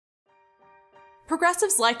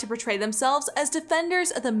Progressives like to portray themselves as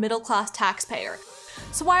defenders of the middle-class taxpayer.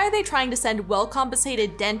 So why are they trying to send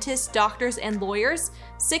well-compensated dentists, doctors, and lawyers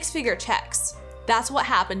six-figure checks? That's what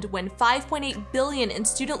happened when $5.8 billion in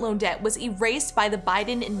student loan debt was erased by the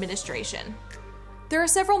Biden administration. There are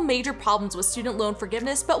several major problems with student loan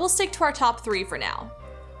forgiveness, but we'll stick to our top 3 for now.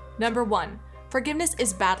 Number 1. Forgiveness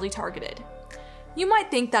is badly targeted. You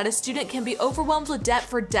might think that a student can be overwhelmed with debt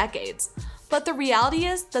for decades, but the reality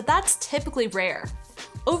is that that's typically rare.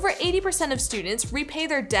 Over 80% of students repay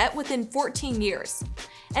their debt within 14 years,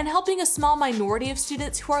 and helping a small minority of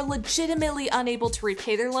students who are legitimately unable to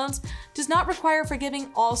repay their loans does not require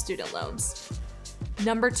forgiving all student loans.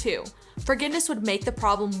 Number 2, forgiveness would make the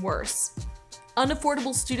problem worse.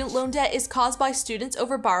 Unaffordable student loan debt is caused by students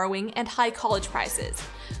overborrowing and high college prices.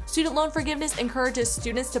 Student loan forgiveness encourages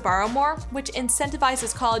students to borrow more, which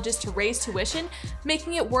incentivizes colleges to raise tuition,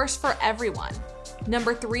 making it worse for everyone.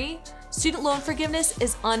 Number 3, student loan forgiveness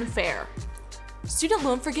is unfair. Student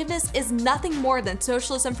loan forgiveness is nothing more than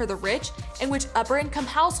socialism for the rich, in which upper-income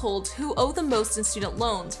households who owe the most in student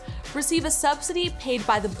loans receive a subsidy paid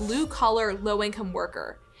by the blue-collar, low-income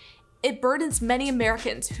worker. It burdens many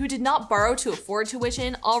Americans who did not borrow to afford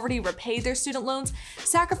tuition, already repaid their student loans,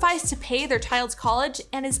 sacrificed to pay their child's college,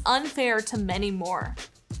 and is unfair to many more.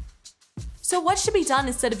 So what should be done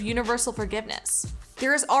instead of universal forgiveness?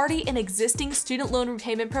 There is already an existing student loan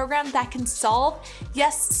repayment program that can solve,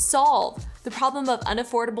 yes, solve, the problem of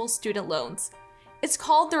unaffordable student loans. It's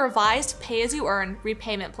called the Revised Pay-As-You-Earn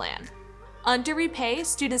Repayment Plan. Under Repay,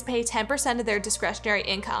 students pay 10% of their discretionary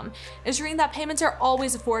income, ensuring that payments are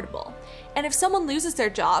always affordable. And if someone loses their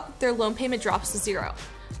job, their loan payment drops to 0.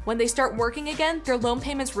 When they start working again, their loan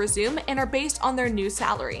payments resume and are based on their new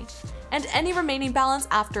salary. And any remaining balance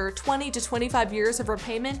after 20 to 25 years of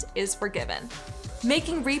repayment is forgiven.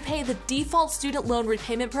 Making Repay the default student loan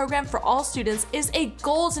repayment program for all students is a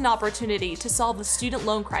golden opportunity to solve the student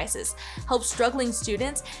loan crisis, help struggling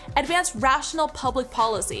students, advance rational public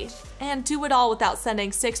policy, and do it all without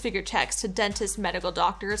sending six-figure checks to dentists, medical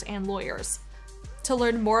doctors, and lawyers. To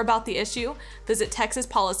learn more about the issue, visit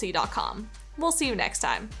texaspolicy.com. We'll see you next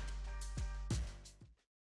time.